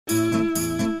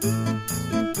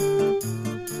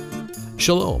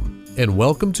Shalom, and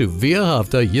welcome to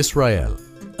V'ahavta Yisrael,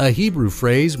 a Hebrew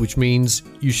phrase which means,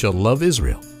 you shall love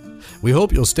Israel. We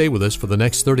hope you'll stay with us for the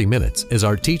next 30 minutes as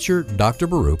our teacher, Dr.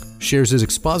 Baruch, shares his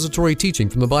expository teaching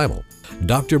from the Bible.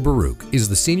 Dr. Baruch is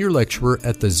the senior lecturer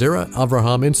at the Zera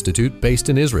Avraham Institute based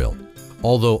in Israel.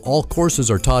 Although all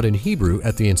courses are taught in Hebrew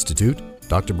at the Institute,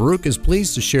 Dr. Baruch is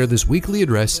pleased to share this weekly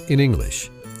address in English.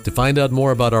 To find out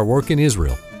more about our work in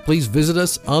Israel, please visit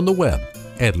us on the web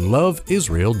at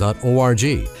loveisrael.org.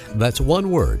 That's one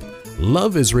word,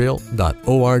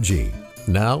 loveisrael.org.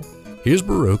 Now, here's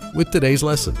Baruch with today's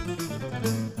lesson.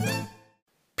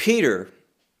 Peter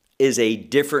is a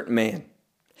different man,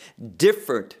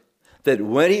 different than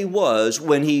when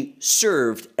he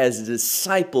served as a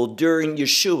disciple during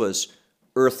Yeshua's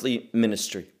earthly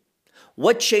ministry.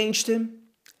 What changed him?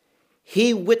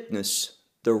 He witnessed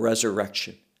the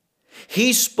resurrection.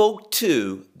 He spoke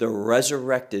to the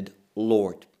resurrected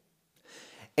Lord.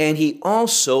 And he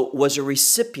also was a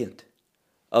recipient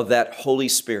of that Holy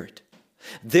Spirit.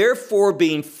 Therefore,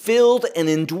 being filled and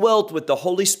indwelt with the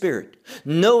Holy Spirit,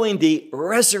 knowing the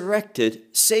resurrected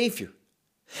Savior,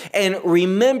 and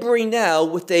remembering now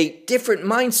with a different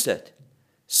mindset,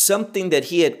 something that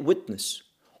he had witnessed,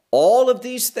 all of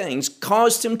these things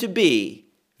caused him to be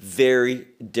very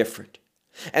different.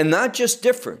 And not just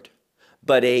different,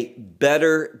 but a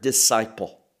better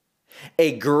disciple,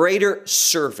 a greater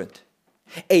servant,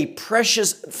 a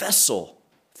precious vessel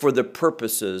for the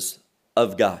purposes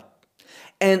of God.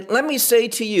 And let me say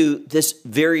to you this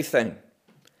very thing.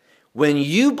 When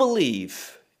you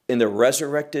believe in the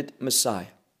resurrected Messiah,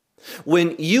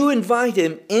 when you invite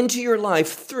him into your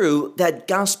life through that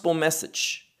gospel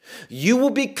message, you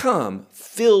will become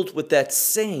filled with that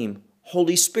same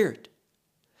Holy Spirit.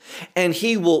 And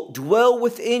he will dwell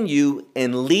within you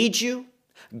and lead you,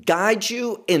 guide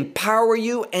you, empower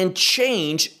you, and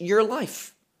change your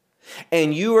life.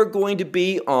 And you are going to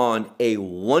be on a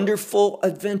wonderful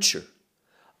adventure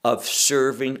of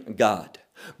serving God,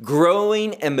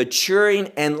 growing and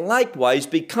maturing, and likewise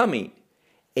becoming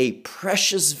a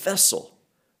precious vessel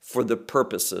for the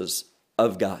purposes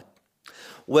of God.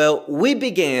 Well, we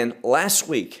began last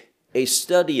week a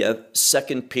study of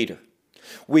 2 Peter.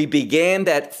 We began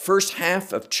that first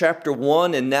half of chapter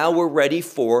 1, and now we're ready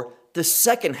for the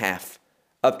second half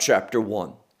of chapter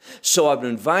 1. So I would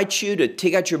invite you to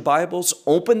take out your Bibles,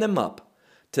 open them up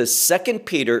to 2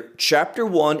 Peter chapter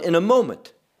 1 in a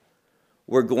moment.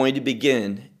 We're going to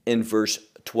begin in verse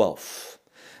 12.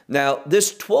 Now,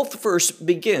 this 12th verse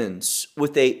begins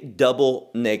with a double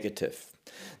negative.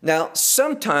 Now,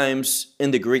 sometimes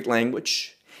in the Greek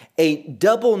language, a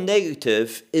double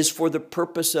negative is for the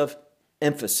purpose of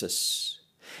emphasis.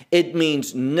 It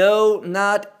means no,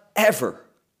 not ever.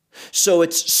 So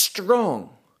it's strong.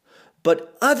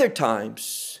 But other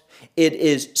times, it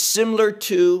is similar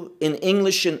to in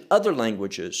English and other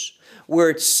languages, where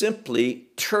it simply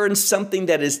turns something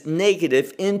that is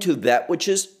negative into that which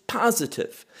is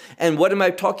positive. And what am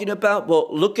I talking about? Well,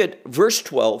 look at verse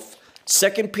 12, 2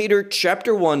 Peter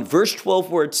chapter 1, verse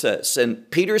 12, where it says, and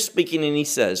Peter speaking, and he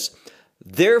says,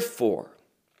 therefore,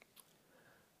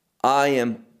 I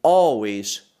am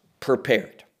always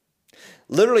prepared.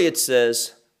 Literally, it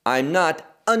says, I'm not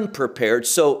unprepared.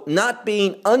 So not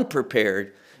being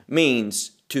unprepared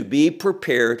means to be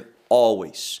prepared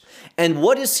always. And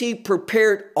what is he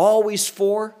prepared always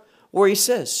for? Where he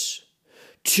says,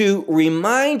 to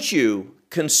remind you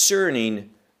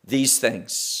concerning these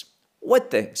things.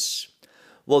 What things?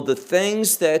 Well, the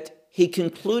things that he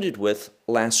concluded with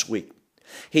last week.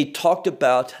 He talked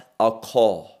about a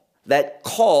call, that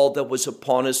call that was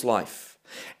upon his life.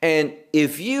 And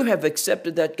if you have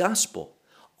accepted that gospel,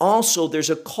 also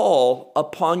there's a call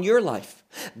upon your life.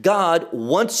 God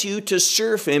wants you to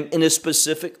serve him in a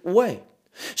specific way.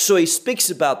 So he speaks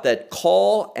about that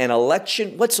call and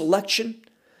election. What's election?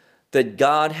 That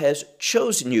God has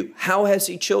chosen you. How has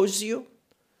he chosen you?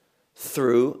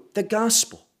 Through the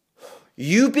gospel.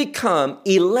 You become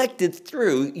elected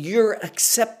through your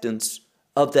acceptance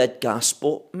of that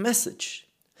gospel message.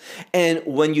 And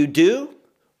when you do,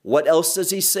 what else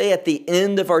does he say at the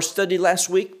end of our study last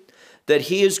week? That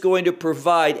he is going to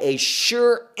provide a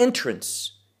sure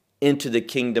entrance into the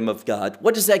kingdom of God.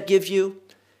 What does that give you?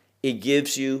 It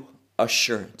gives you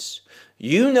assurance.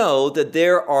 You know that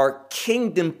there are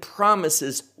kingdom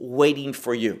promises waiting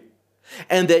for you,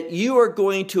 and that you are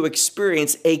going to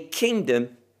experience a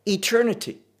kingdom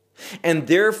eternity. And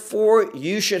therefore,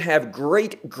 you should have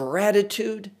great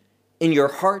gratitude in your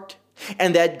heart,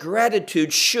 and that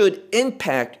gratitude should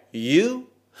impact you,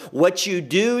 what you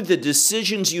do, the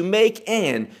decisions you make,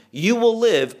 and you will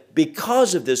live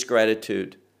because of this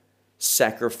gratitude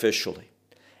sacrificially.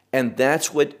 And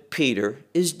that's what Peter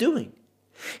is doing.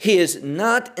 He is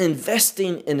not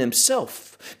investing in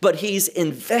himself, but he's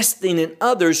investing in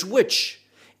others, which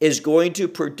is going to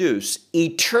produce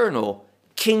eternal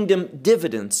kingdom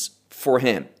dividends for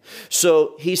him.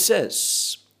 So he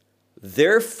says,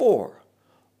 therefore,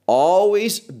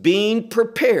 always being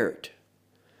prepared,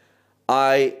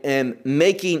 I am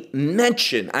making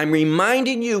mention, I'm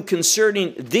reminding you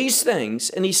concerning these things.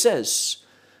 And he says,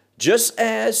 just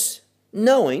as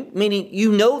knowing, meaning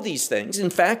you know these things. In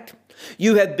fact,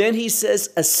 you have been, he says,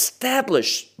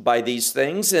 established by these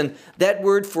things. And that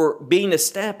word for being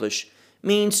established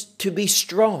means to be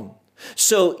strong.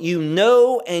 So you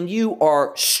know and you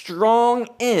are strong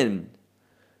in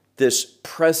this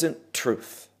present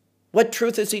truth. What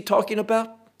truth is he talking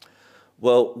about?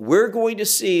 Well, we're going to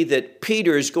see that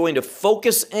Peter is going to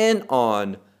focus in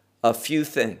on a few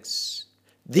things.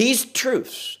 These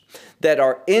truths that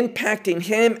are impacting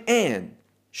him and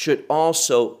should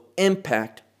also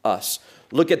impact us.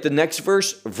 Look at the next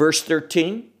verse, verse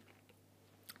 13.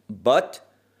 But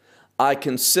I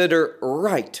consider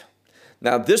right.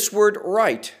 Now, this word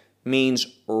right means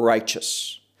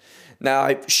righteous. Now,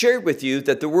 I've shared with you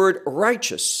that the word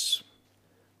righteous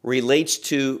relates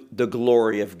to the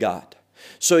glory of God.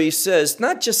 So he says,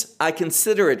 not just I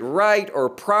consider it right or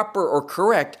proper or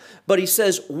correct, but he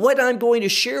says, what I'm going to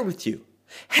share with you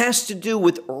has to do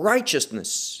with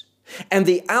righteousness. And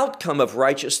the outcome of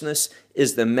righteousness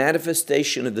is the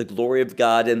manifestation of the glory of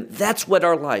God. And that's what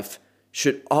our life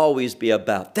should always be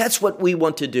about. That's what we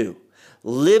want to do.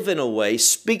 Live in a way,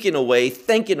 speak in a way,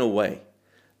 think in a way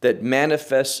that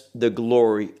manifests the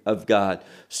glory of God.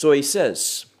 So he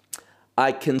says,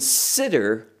 I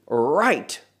consider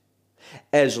right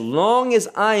as long as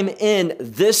I'm in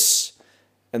this,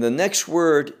 and the next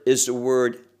word is the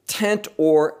word tent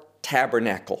or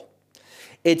tabernacle.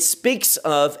 It speaks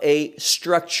of a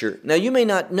structure. Now, you may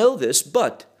not know this,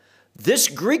 but this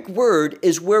Greek word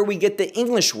is where we get the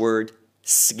English word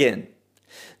skin.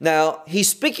 Now, he's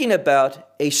speaking about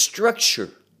a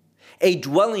structure, a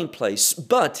dwelling place,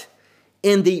 but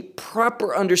in the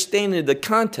proper understanding of the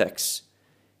context,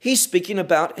 he's speaking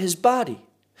about his body.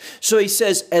 So he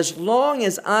says, as long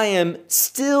as I am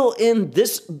still in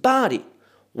this body,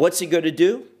 what's he going to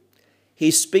do?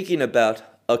 He's speaking about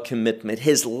a commitment,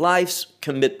 his life's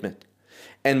commitment.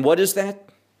 And what is that?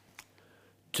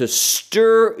 To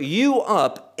stir you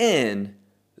up in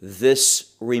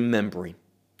this remembering.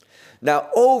 Now,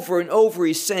 over and over,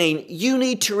 he's saying, you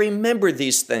need to remember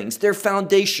these things. They're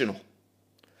foundational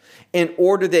in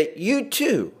order that you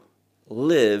too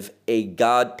live a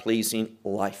God-pleasing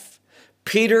life.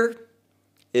 Peter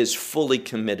is fully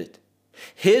committed.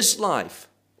 His life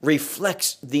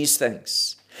reflects these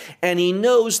things. And he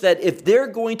knows that if they're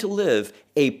going to live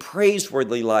a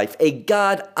praiseworthy life, a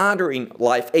God-honoring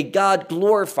life, a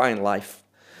God-glorifying life,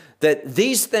 that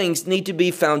these things need to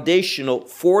be foundational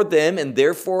for them, and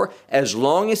therefore, as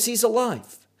long as he's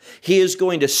alive, he is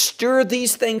going to stir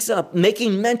these things up,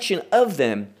 making mention of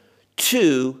them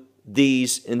to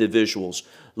these individuals.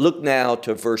 Look now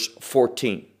to verse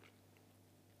 14.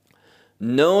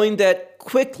 Knowing that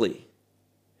quickly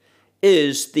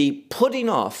is the putting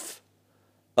off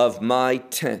of my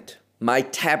tent, my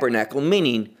tabernacle,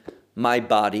 meaning my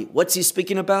body. What's he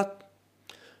speaking about?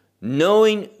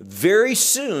 Knowing very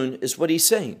soon is what he's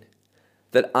saying,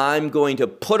 that I'm going to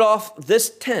put off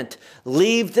this tent,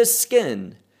 leave this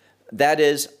skin. That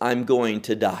is, I'm going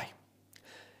to die.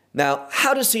 Now,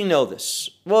 how does he know this?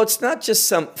 Well, it's not just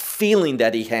some feeling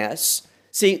that he has.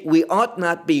 See, we ought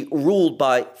not be ruled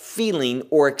by feeling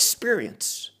or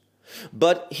experience.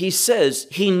 But he says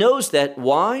he knows that.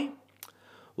 Why?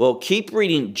 Well, keep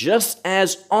reading. Just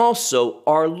as also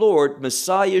our Lord,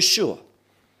 Messiah Yeshua,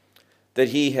 that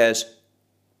he has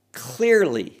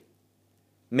clearly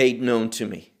made known to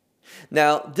me.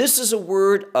 Now, this is a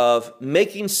word of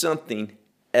making something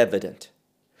evident.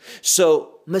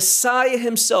 So, Messiah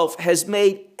himself has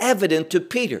made evident to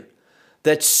Peter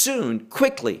that soon,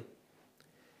 quickly,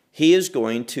 he is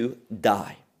going to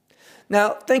die. Now,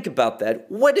 think about that.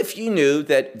 What if you knew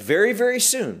that very, very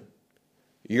soon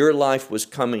your life was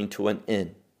coming to an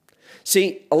end?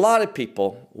 See, a lot of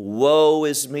people, woe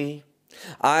is me.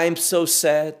 I'm so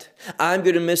sad. I'm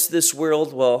going to miss this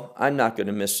world. Well, I'm not going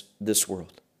to miss this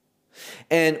world.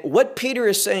 And what Peter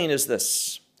is saying is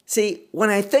this. See, when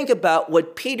I think about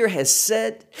what Peter has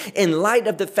said in light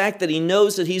of the fact that he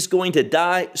knows that he's going to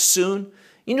die soon,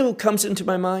 you know who comes into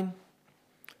my mind?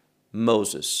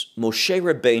 Moses, Moshe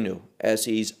Rabbeinu, as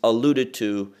he's alluded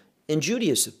to in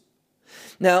Judaism.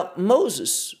 Now,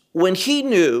 Moses, when he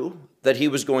knew that he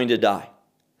was going to die,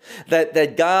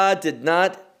 that God did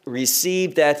not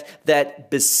receive that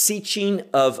beseeching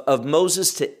of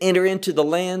Moses to enter into the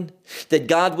land, that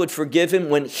God would forgive him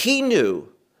when he knew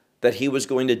that he was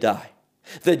going to die,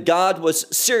 that God was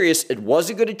serious, it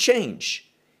wasn't going to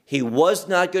change. He was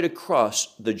not going to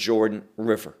cross the Jordan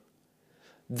River.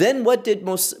 Then what did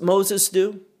Moses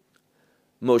do?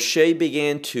 Moshe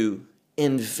began to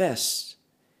invest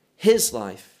his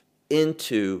life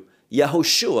into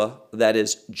Yahushua, that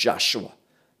is Joshua,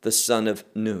 the son of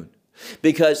Nun,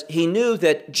 because he knew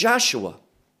that Joshua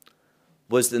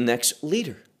was the next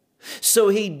leader. So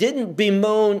he didn't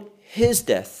bemoan his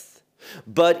death,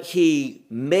 but he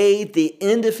made the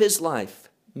end of his life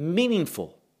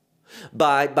meaningful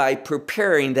by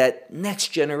preparing that next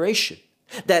generation,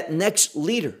 that next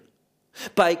leader,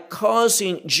 by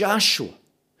causing Joshua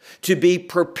to be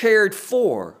prepared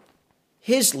for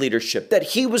his leadership, that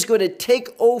he was going to take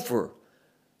over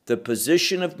the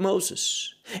position of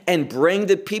Moses and bring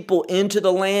the people into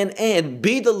the land and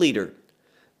be the leader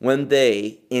when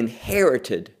they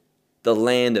inherited the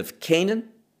land of Canaan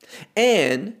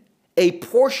and a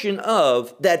portion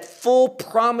of that full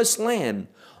promised land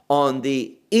on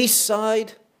the east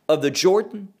side of the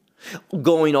Jordan,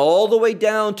 going all the way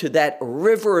down to that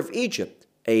river of Egypt,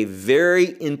 a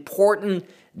very important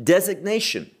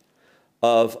designation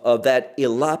of that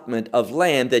allotment of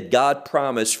land that God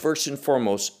promised first and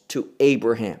foremost to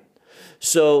Abraham.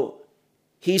 So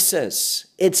he says,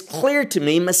 it's clear to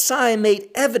me, Messiah made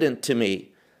evident to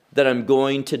me that I'm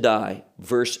going to die.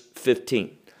 Verse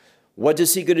 15. What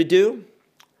is he going to do?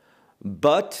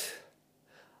 But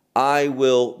I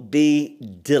will be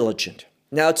diligent.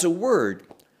 Now it's a word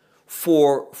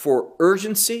for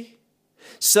urgency.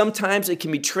 Sometimes it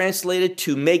can be translated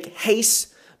to make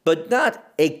haste, but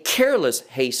not a careless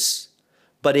haste,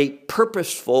 but a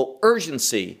purposeful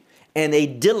urgency and a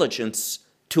diligence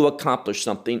to accomplish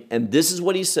something. And this is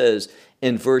what he says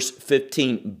in verse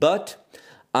 15, but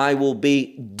I will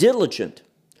be diligent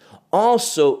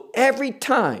also every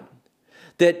time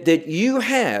that you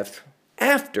have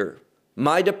after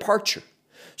my departure.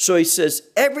 So he says,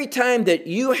 every time that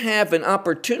you have an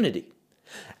opportunity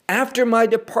after my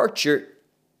departure,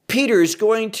 Peter is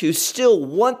going to still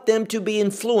want them to be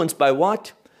influenced by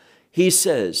what? He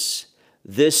says,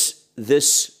 this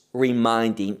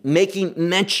reminding, making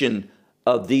mention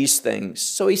of these things.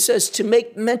 So he says to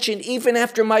make mention even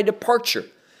after my departure.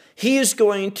 He is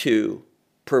going to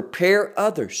prepare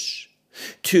others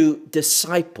to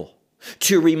disciple,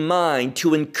 to remind,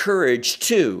 to encourage,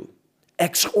 to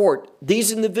exhort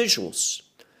these individuals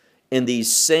in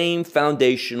these same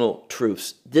foundational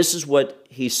truths. This is what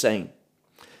he's saying.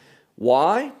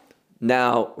 Why?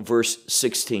 Now, verse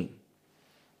 16.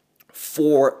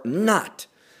 For not,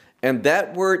 and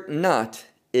that word not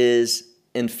is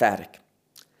emphatic.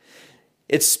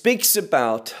 It speaks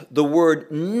about the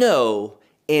word no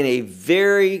in a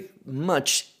very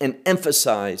much an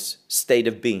emphasized state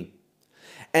of being.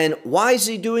 And why is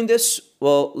he doing this?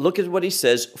 Well, look at what he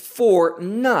says. For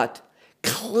not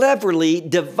cleverly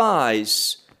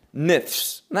devise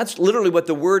myths. And that's literally what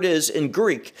the word is in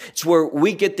Greek. It's where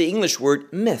we get the English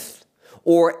word myth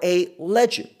or a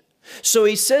legend. So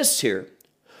he says here,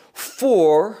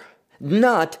 for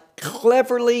not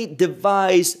cleverly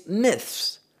devise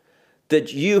myths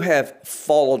that you have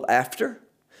followed after,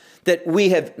 that we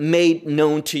have made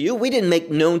known to you. We didn't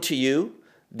make known to you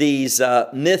these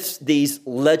myths, these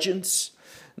legends.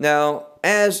 Now,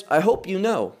 as I hope you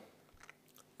know,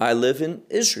 I live in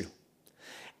Israel.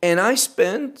 And I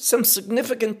spend some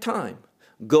significant time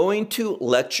going to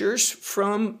lectures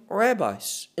from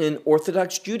rabbis in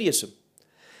Orthodox Judaism.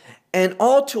 And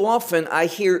all too often I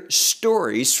hear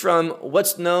stories from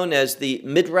what's known as the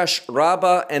Midrash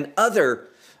Rabbah and other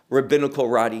rabbinical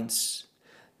writings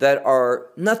that are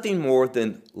nothing more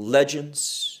than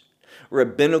legends,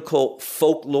 rabbinical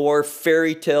folklore,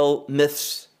 fairy tale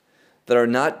myths that are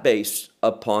not based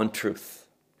upon truth.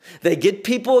 They get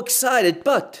people excited,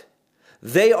 but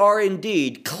they are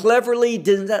indeed cleverly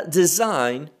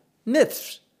designed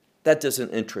myths. That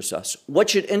doesn't interest us.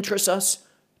 What should interest us?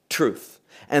 Truth.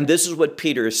 And this is what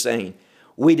Peter is saying.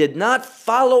 We did not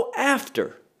follow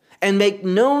after and make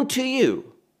known to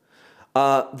you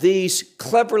these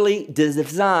cleverly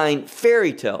designed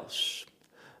fairy tales.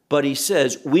 But he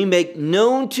says, we make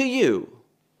known to you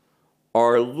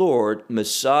our Lord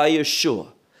Messiah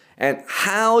Yeshua. And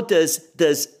how does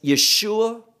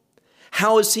Yeshua,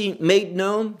 how is he made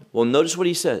known? Well, notice what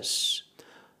he says.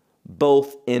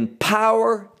 Both in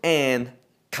power and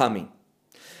coming.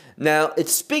 Now, it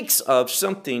speaks of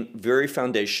something very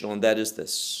foundational, and that is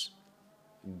this.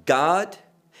 God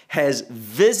has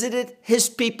visited his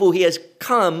people. He has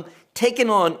come, taken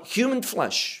on human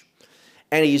flesh,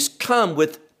 and he's come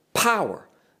with power.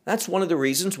 That's one of the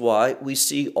reasons why we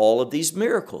see all of these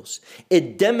miracles.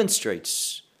 It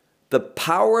demonstrates the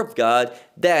power of God,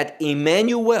 that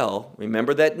Emmanuel,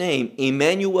 remember that name,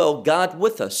 Emmanuel, God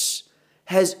with us,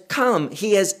 has come.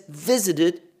 He has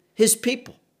visited his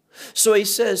people. So he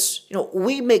says,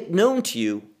 we make known to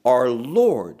you our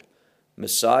Lord,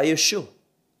 Messiah Yeshua,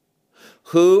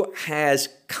 who has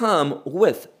come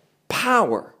with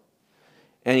power.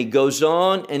 And he goes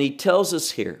on and he tells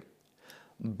us here,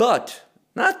 but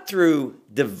not through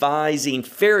devising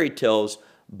fairy tales,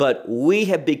 but we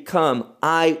have become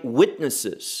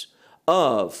eyewitnesses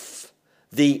of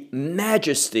the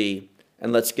majesty,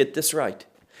 and let's get this right,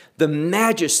 the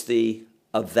majesty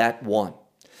of that one.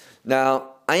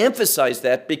 Now, I emphasize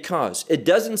that because it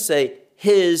doesn't say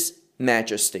his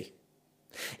majesty.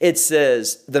 It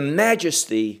says the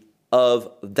majesty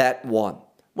of that one.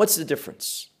 What's the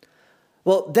difference?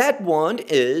 Well, that one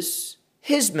is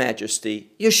his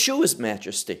majesty, Yeshua's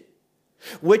majesty,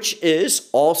 which is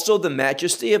also the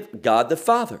majesty of God the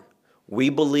Father. We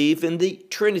believe in the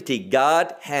Trinity.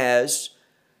 God has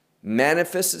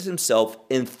manifested himself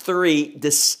in three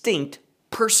distinct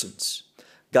persons: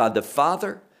 God the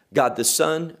Father, God the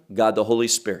Son, God the Holy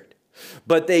Spirit.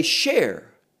 But they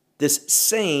share this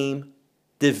same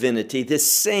divinity, this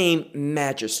same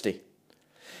majesty.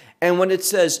 And when it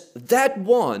says that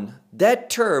one, that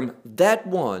term, that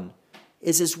one,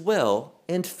 is as well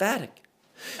emphatic.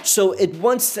 So it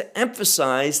wants to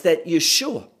emphasize that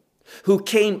Yeshua, who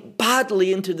came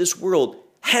bodily into this world,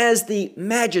 has the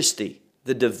majesty,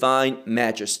 the divine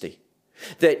majesty,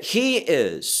 that he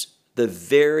is the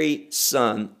very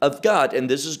Son of God. And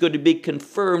this is going to be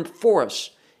confirmed for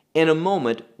us in a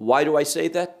moment. Why do I say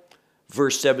that?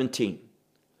 Verse 17.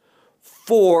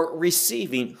 For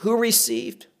receiving, who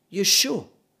received? Yeshua.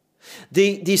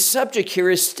 The subject here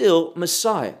is still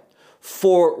Messiah.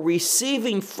 For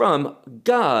receiving from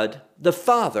God the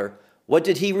Father, what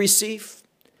did he receive?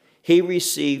 He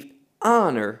received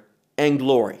honor and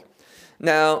glory.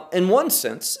 Now, in one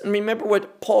sense, and remember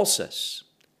what Paul says,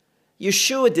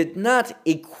 Yeshua did not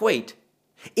equate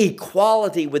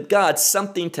equality with God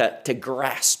something to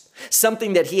grasp,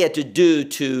 something that he had to do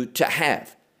to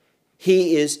have.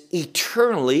 He is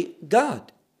eternally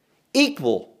God,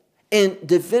 equal in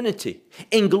divinity,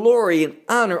 in glory, in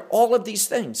honor, all of these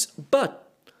things.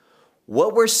 But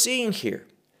what we're seeing here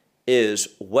is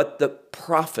what the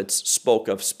prophets spoke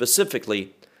of,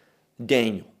 specifically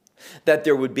Daniel, that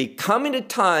there would be coming a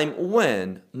time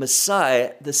when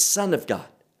Messiah, the Son of God,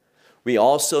 we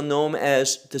also know him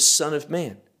as the Son of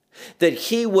Man, that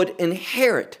he would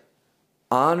inherit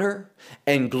honor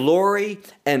and glory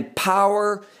and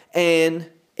power and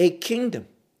a kingdom.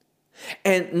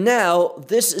 And now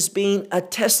this is being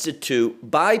attested to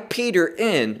by Peter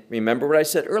in, remember what I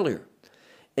said earlier,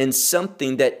 in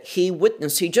something that he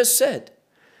witnessed. He just said,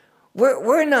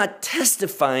 we're not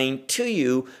testifying to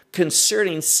you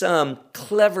concerning some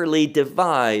cleverly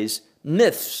devised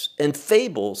myths and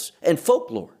fables and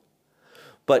folklore.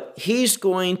 But he's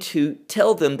going to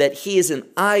tell them that he is an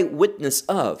eyewitness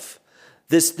of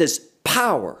this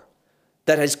power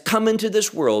that has come into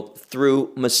this world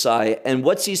through Messiah. And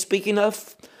what's he speaking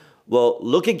of? Well,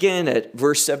 look again at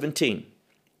verse 17.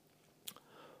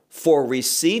 For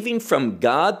receiving from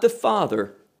God the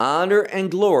Father honor and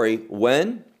glory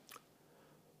when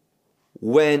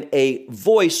a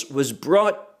voice was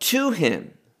brought to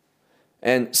him,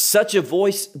 and such a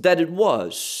voice that it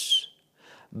was,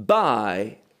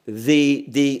 by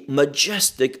the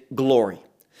majestic glory.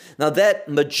 Now that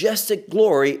majestic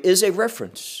glory is a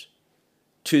reference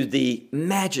to the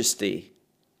majesty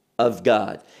of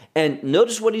God. And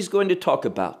notice what he's going to talk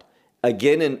about.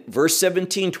 Again in verse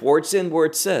 17, towards the end, where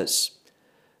it says,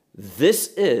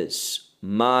 this is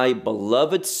my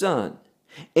beloved Son,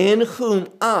 in whom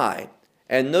I,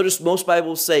 and notice most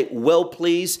Bibles say well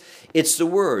pleased. It's the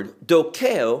word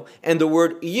dokeo and the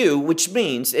word you, which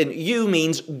means, and you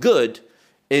means good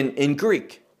in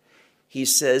Greek. He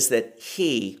says that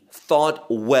he thought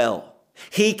well.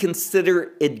 He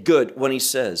considered it good when he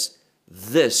says,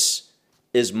 this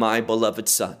is my beloved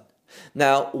Son.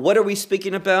 Now, what are we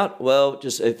speaking about? Well,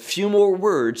 just a few more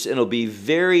words and it'll be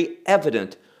very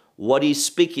evident what he's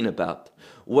speaking about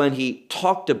when he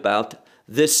talked about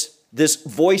this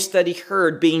voice that he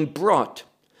heard being brought,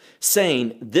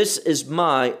 saying, this is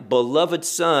my beloved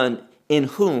Son in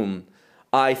whom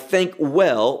I think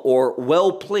well, or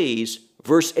well pleased,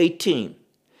 verse 18.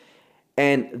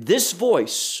 And this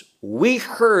voice we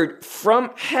heard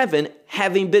from heaven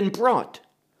having been brought.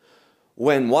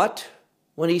 When what?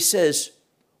 When he says,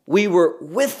 we were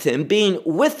with him, being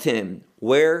with him,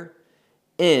 where?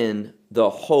 In the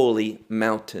holy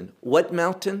mountain. What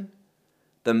mountain?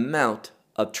 The Mount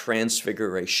of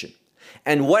Transfiguration.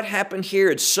 And what happened here,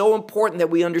 it's so important that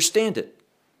we understand it.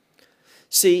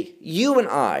 See, you and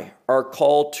I are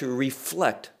called to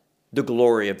reflect the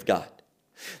glory of God,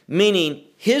 meaning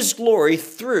His glory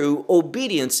through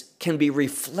obedience can be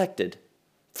reflected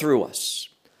through us.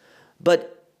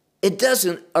 But it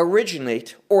doesn't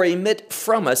originate or emit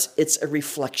from us, it's a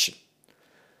reflection.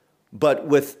 But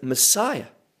with Messiah,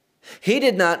 He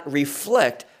did not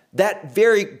reflect that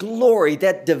very glory,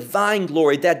 that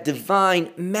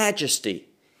divine majesty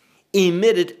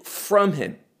emitted from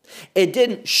Him. It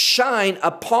didn't shine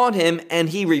upon Him and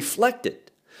He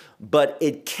reflected, but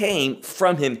it came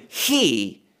from Him.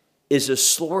 He is a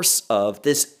source of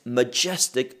this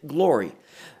majestic glory.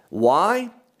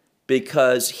 Why?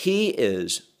 Because He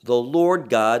is the Lord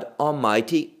God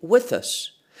Almighty with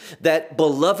us, that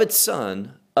beloved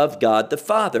Son of God the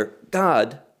Father,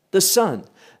 God the Son.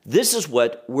 This is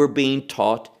what we're being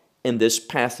taught in this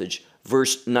passage,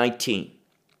 verse 19.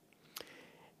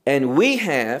 And we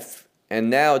have, and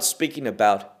now it's speaking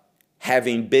about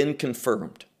having been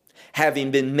confirmed, having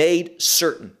been made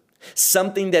certain,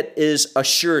 something that is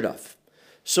assured of.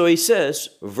 So he says,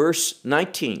 verse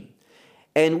 19,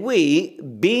 and we,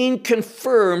 being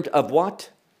confirmed of what?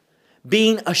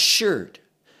 Being assured,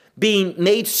 being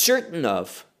made certain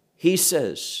of, he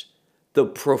says, the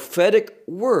prophetic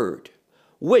word,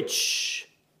 which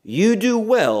you do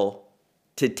well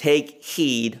to take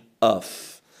heed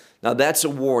of. Now that's a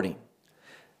warning.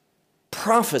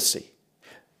 Prophecy.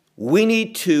 We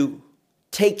need to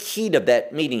take heed of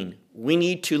that, meaning we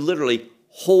need to literally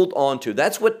hold on to.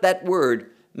 That's what that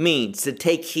word means, to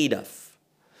take heed of.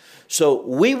 So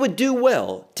we would do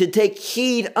well to take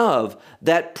heed of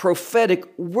that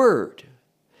prophetic word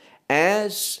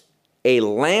as a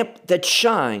lamp that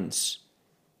shines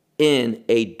in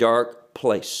a dark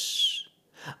place.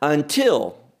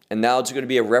 Until, and now it's going to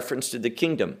be a reference to the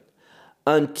kingdom,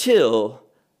 until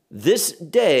this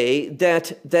day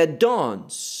that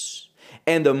dawns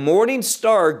and the morning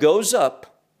star goes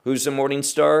up. Who's the morning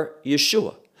star?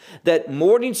 Yeshua. That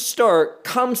morning star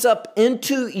comes up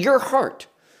into your heart.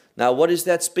 Now, what is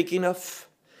that speaking of?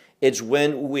 It's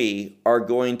when we are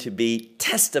going to be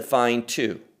testifying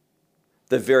to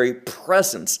the very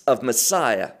presence of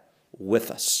Messiah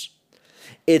with us.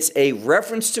 It's a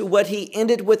reference to what he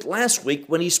ended with last week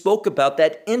when he spoke about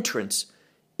that entrance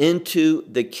into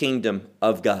the kingdom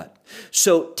of God.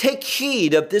 So take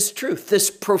heed of this truth, this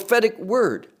prophetic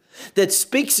word that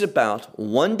speaks about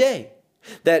one day,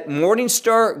 that morning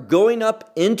star going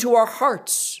up into our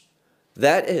hearts.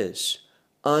 That is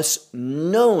us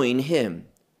knowing him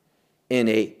in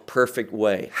a perfect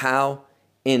way. How?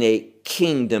 In a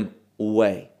kingdom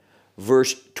way.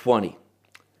 Verse 20.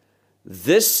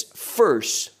 This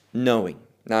first knowing.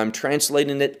 Now I'm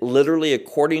translating it literally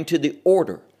according to the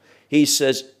order. He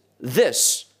says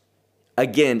this,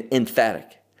 again,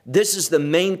 emphatic. This is the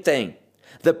main thing,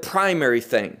 the primary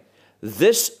thing.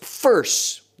 This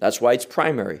first, that's why it's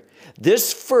primary.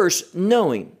 This first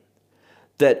knowing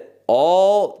that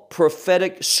all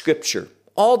prophetic scripture,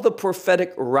 all the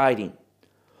prophetic writing,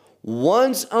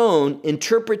 one's own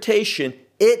interpretation,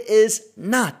 it is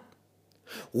not.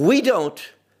 We don't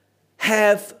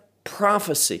have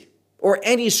prophecy or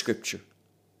any scripture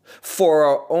for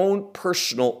our own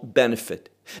personal benefit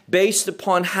based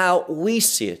upon how we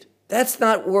see it. That's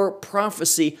not where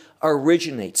prophecy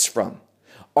originates from.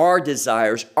 Our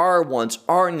desires, our wants,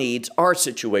 our needs, our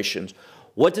situations.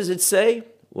 What does it say?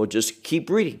 We'll just keep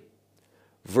reading.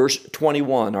 Verse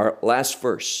 21, our last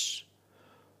verse.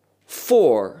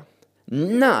 For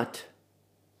not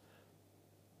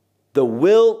the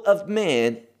will of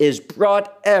man is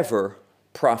brought ever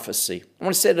prophecy. I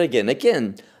want to say it again.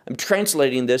 Again, I'm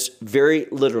translating this very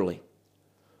literally.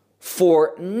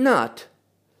 For not,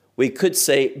 we could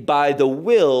say, by the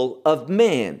will of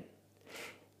man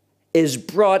is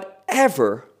brought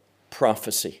ever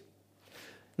prophecy.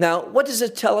 Now, what does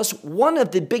it tell us? One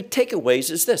of the big takeaways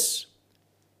is this.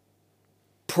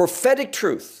 Prophetic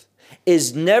truth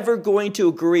is never going to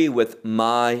agree with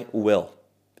my will.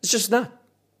 It's just not.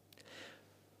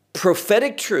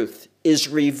 Prophetic truth is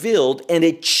revealed and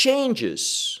it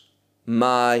changes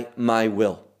my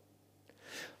will.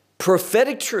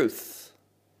 Prophetic truth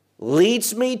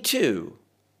leads me to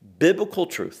biblical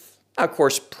truth. Now, of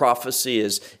course, prophecy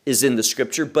is in the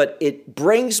scripture, but it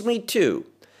brings me to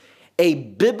a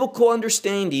biblical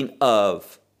understanding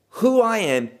of who I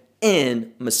am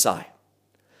in Messiah.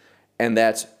 And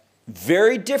that's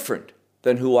very different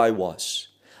than who I was.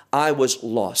 I was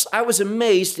lost. I was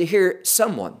amazed to hear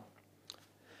someone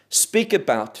speak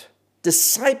about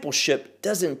discipleship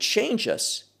doesn't change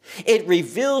us. It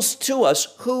reveals to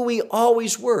us who we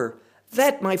always were.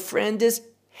 That, my friend, is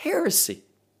heresy.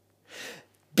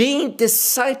 Being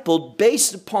discipled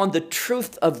based upon the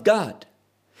truth of God,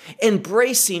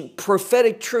 embracing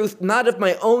prophetic truth, not of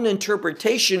my own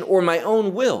interpretation or my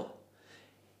own will,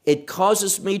 it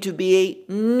causes me to be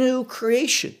a new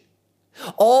creation.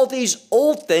 All these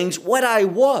old things, what I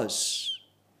was,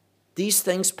 these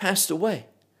things passed away.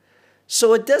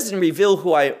 So it doesn't reveal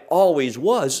who I always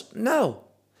was. No,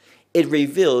 it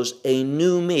reveals a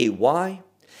new me. Why?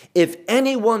 If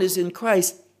anyone is in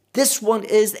Christ, this one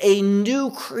is a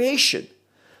new creation.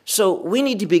 So we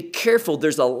need to be careful.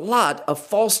 There's a lot of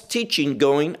false teaching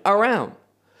going around.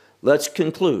 Let's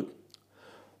conclude.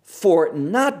 For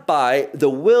not by the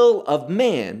will of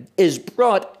man is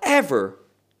brought ever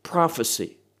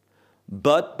prophecy,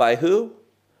 but by who?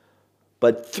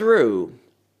 But through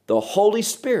the Holy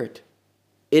Spirit.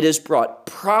 It is brought.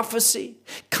 Prophecy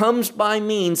comes by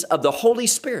means of the Holy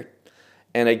Spirit.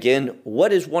 And again,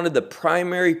 what is one of the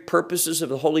primary purposes of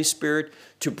the Holy Spirit?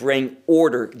 To bring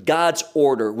order, God's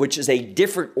order, which is a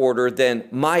different order than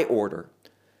my order.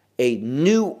 A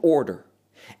new order.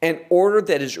 An order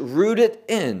that is rooted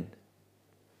in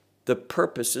the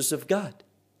purposes of God.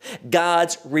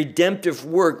 God's redemptive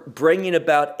work bringing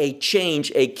about a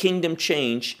change, a kingdom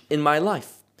change in my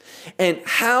life. And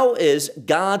how is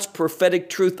God's prophetic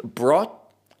truth brought?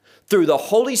 Through the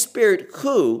Holy Spirit,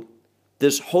 who,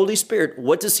 this Holy Spirit,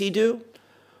 what does he do?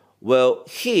 Well,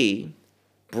 he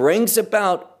brings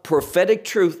about prophetic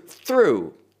truth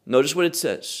through, notice what it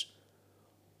says,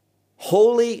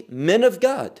 holy men of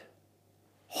God.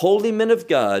 Holy men of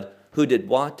God who did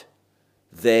what?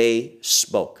 They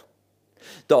spoke.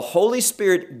 The Holy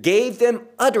Spirit gave them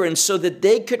utterance so that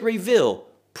they could reveal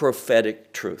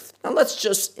prophetic truth. Now let's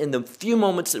just, in the few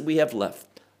moments that we have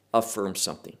left, affirm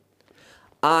something.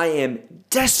 I am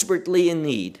desperately in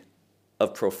need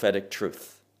of prophetic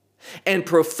truth. And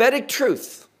prophetic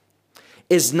truth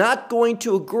is not going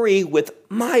to agree with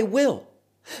my will.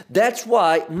 That's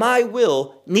why my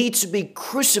will needs to be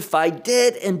crucified,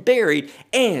 dead, and buried,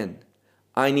 and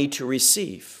I need to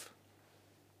receive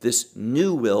this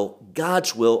new will,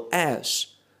 God's will, as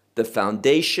the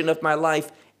foundation of my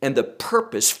life and the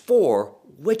purpose for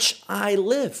which I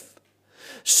live.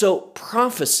 So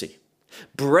prophecy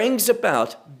brings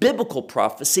about, biblical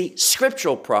prophecy,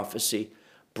 scriptural prophecy,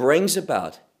 brings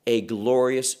about a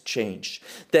glorious change.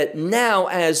 That now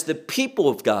as the people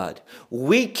of God,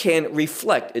 we can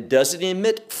reflect. It doesn't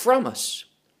emit from us.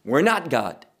 We're not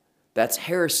God. That's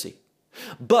heresy.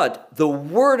 But the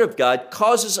Word of God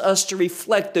causes us to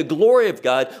reflect the glory of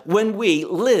God when we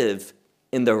live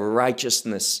in the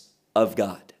righteousness of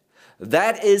God.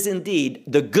 That is indeed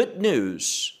the good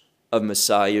news of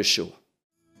Messiah Yeshua.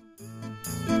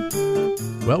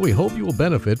 Well, we hope you will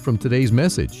benefit from today's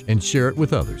message and share it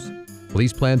with others.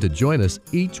 Please plan to join us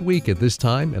each week at this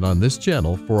time and on this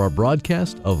channel for our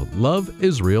broadcast of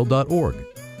loveisrael.org.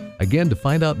 Again, to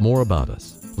find out more about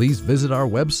us, please visit our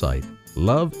website,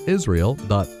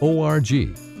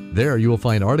 loveisrael.org. There you will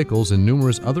find articles and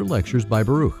numerous other lectures by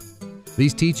Baruch.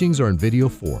 These teachings are in video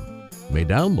form. You may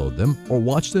download them or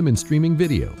watch them in streaming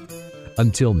video.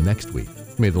 Until next week,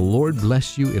 may the Lord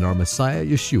bless you in our Messiah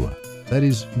Yeshua, that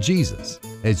is Jesus,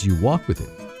 as you walk with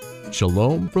Him.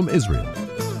 Shalom from Israel.